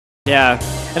Yeah,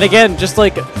 and again, just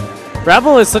like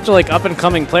Rebel is such a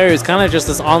up-and-coming player who's kind of just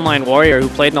this online warrior who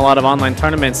played in a lot of online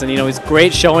tournaments, and he's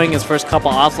great showing his first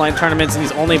couple offline tournaments, and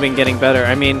he's only been getting better.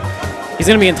 I mean, he's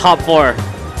gonna be in top 4,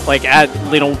 at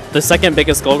the second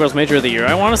biggest Skullgirls major of the year.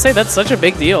 I want to say that's such a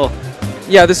big deal.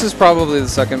 Yeah, this is probably the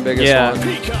second biggest one.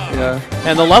 Yeah.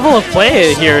 And the level of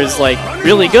play here is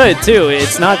really good too.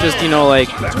 It's not just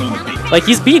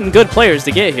he's beaten good players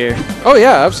to get here. Oh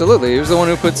yeah, absolutely. He was the one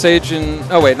who put Sage in.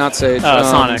 Oh wait, not Sage.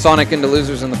 Sonic into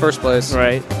losers in the first place.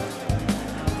 Right.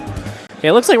 Okay,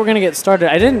 it looks like we're gonna get started.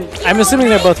 I'm assuming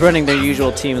they're both running their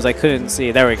usual teams. I couldn't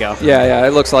see. There we go. Yeah,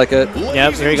 it looks like it.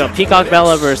 Yep, here we go. Peacock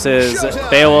Bella versus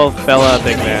Beowulf, Bella,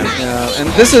 Big Man. Yeah, and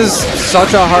this is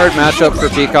such a hard matchup for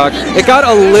Peacock. It got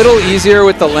a little easier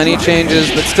with the Lenny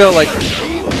changes, but still,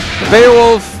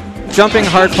 Beowulf jumping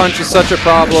hard punch is such a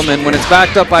problem, and when it's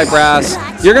backed up by Brass,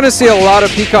 you're gonna see a lot of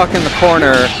Peacock in the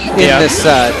corner in this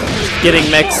set. Getting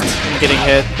mixed and getting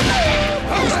hit.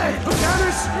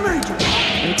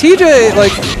 TJ,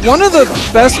 one of the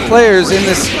best players in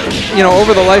this,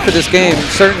 over the life of this game,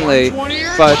 certainly.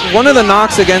 But one of the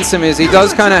knocks against him is he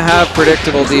does kind of have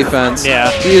predictable defense. Yeah.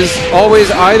 He is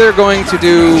always either going to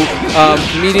do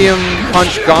medium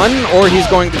punch gun or he's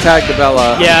going to tag the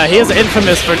Bella. Yeah, he is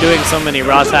infamous for doing so many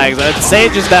raw tags.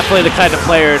 Sage is definitely the kind of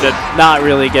player to not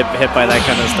really get hit by that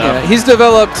kind of stuff. Yeah, he's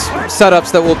developed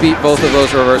setups that will beat both of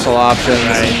those reversal options.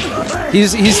 Right.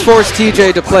 He's forced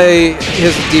TJ to play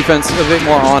his defense a bit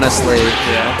more honestly.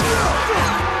 Yeah.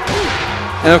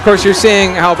 And of course, you're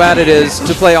seeing how bad it is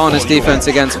to play honest defense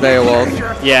against Beowulf.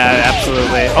 Yeah,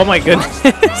 absolutely. Oh my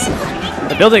goodness.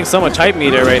 They're building so much hype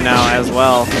meter right now as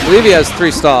well. I believe he has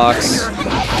 3 stocks.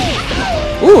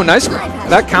 Ooh, nice.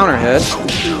 That counter hit.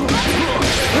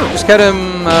 Just get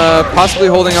him possibly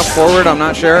holding up forward. I'm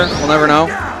not sure. We'll never know.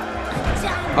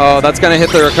 Oh, that's going to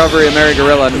hit the recovery of Mary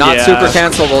Gorilla. Not super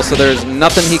cancelable, so there's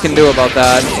nothing he can do about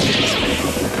that.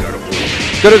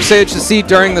 Good of Sage to see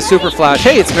during the super flash.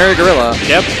 Hey, it's Mary Gorilla.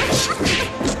 Yep.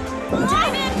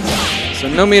 So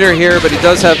no meter here, but he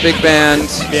does have big band.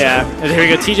 Yeah, and here we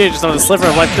go. TJ just on the sliver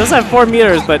of life. Does have 4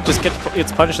 meters, but just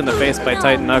gets punched in the face by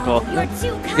Titan Knuckle.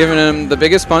 Giving him the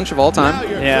biggest punch of all time.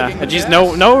 Yeah, and just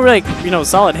no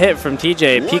solid hit from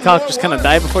TJ. Peacock just kind of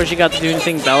died before she got to do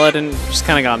anything. Bella didn't, just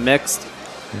kind of got mixed.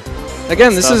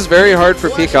 Again, this is very hard for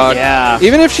Peacock. Yeah.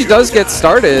 Even if she does get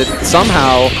started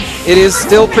somehow, it is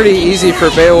still pretty easy for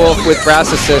Beowulf with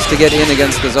Brass Assist to get in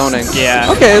against the zoning.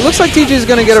 Yeah. Okay, it looks like TJ is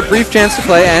going to get a brief chance to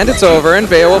play, and it's over, and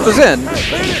Beowulf is in.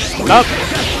 Up.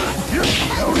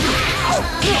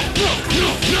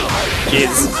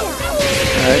 Jeez.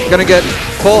 Going to get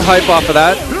full hype off of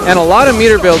that, and a lot of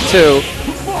meter build too.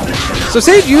 So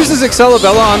Sage uses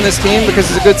Excellabella on this team because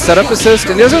it's a good setup assist,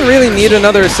 and he doesn't really need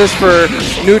another assist for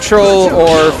neutral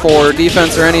or for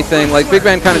defense or anything. Big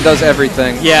Man kind of does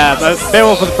everything. Yeah, but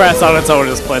Beowulf with Brass on its own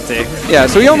is plenty. Yeah,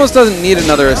 so he almost doesn't need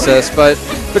another assist, but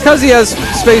because he has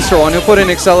space for one, he'll put in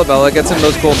Excellabella, gets him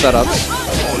those cool setups.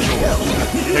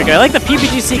 There we go. I like the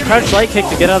PPGC crouch light kick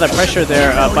to get out of the pressure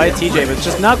there by TJ, but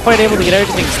just not quite able to get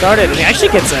everything started. And he actually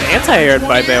gets an anti-aired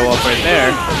by Beowulf right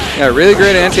there. Yeah, really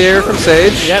great anti-air from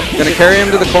Sage. Yep. Gonna carry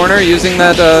him to the corner using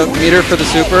that meter for the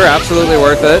super. Absolutely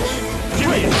worth it.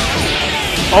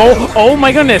 Oh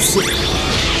my goodness.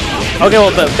 Okay,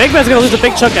 well, the Big Man's gonna lose a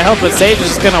big chunk of health, but Sage is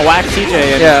just gonna whack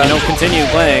TJ and continue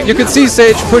playing. You can see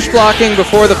Sage push blocking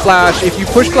before the flash. If you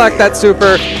push block that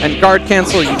super and guard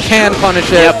cancel, you can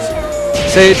punish it. Yep.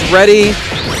 Sage ready,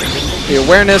 the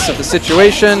awareness of the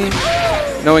situation,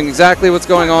 knowing exactly what's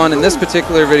going on in this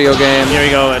particular video game. Here we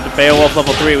go, at Beowulf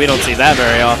level 3, we don't see that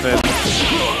very often.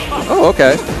 Oh,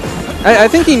 okay. I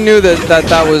think he knew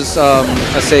that was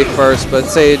a safe burst, but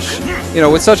Sage,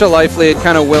 with such a life lead,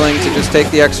 kind of willing to just take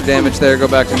the extra damage there, go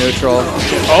back to neutral.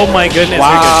 Oh my goodness,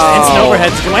 wow. Instant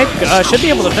overheads. Should be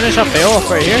able to finish off Beowulf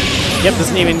right here. Yep,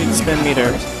 doesn't even need to spin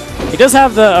meter. He does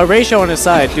have a ratio on his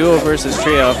side, duo versus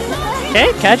trio.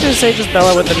 Okay, catches Sage's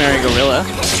Bella with the Mary Gorilla.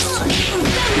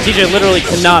 TJ literally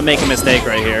cannot make a mistake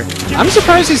right here. I'm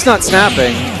surprised he's not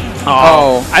snapping.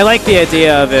 Oh. I like the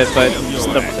idea of it, but just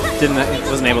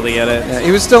wasn't able to get it. Yeah,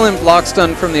 he was still in block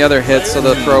stun from the other hits, so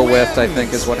the throw whiffed, I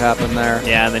think, is what happened there.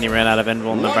 Yeah, and then he ran out of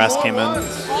invul and the Brass came in.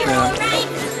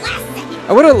 Yeah.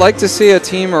 I would have liked to see a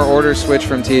team or order switch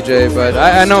from TJ, but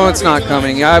I know it's not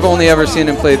coming. I've only ever seen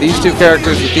him play these 2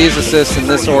 characters with these assists in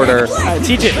this order.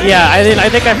 TJ, yeah, I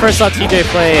think I first saw TJ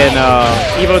play in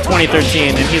EVO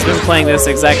 2013, and he's been playing this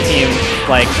exact team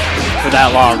for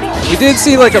that long. We did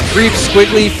see a brief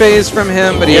squiggly phase from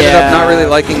him, but he ended up not really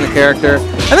liking the character.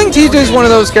 I think TJ's one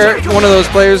of those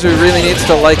players who really needs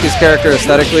to like his character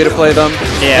aesthetically to play them.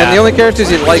 Yeah. And the only characters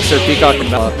he likes are Peacock and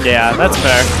Bella. Yeah, that's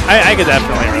fair. I could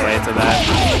definitely relate to that.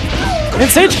 And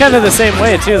Sage kind of the same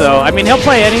way too, though. I mean, he'll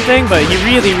play anything, but he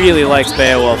really, really likes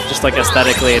Beowulf, just like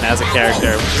aesthetically and as a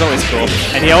character, which is always cool.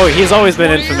 And he's always been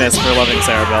infamous for loving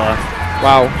Sarabella.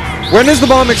 Wow. When is the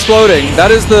bomb exploding? That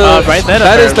is the right then,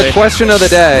 that is the question of the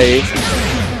day.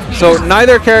 So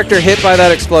neither character hit by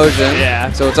that explosion.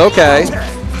 Yeah. So it's okay.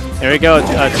 There we go.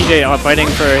 TJ fighting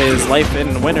for his life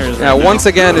in winners. Yeah. Right Once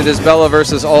again, it is Bella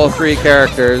versus all three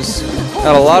characters.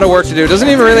 Got a lot of work to do. Doesn't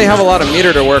even really have a lot of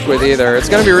meter to work with either. It's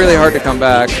going to be really hard to come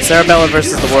back. Sarabella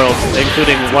versus the world,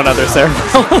 including one other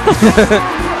Sarabella.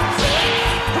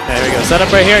 There we go.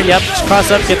 Setup right here. Yep.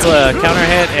 Cross up gets a counter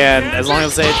hit, and as long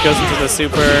as Sage goes into the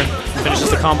super,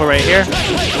 finishes the combo right here.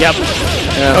 Yep.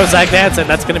 Yeah. Goes Zag Dance, and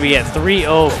that's going to be it.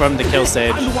 3-0 from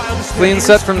DEKILLSAGE. Clean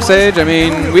set from Sage. I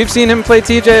mean, we've seen him play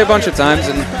TJ a bunch of times,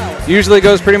 and usually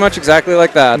goes pretty much exactly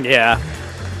like that. Yeah.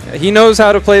 He knows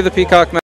how to play the Peacock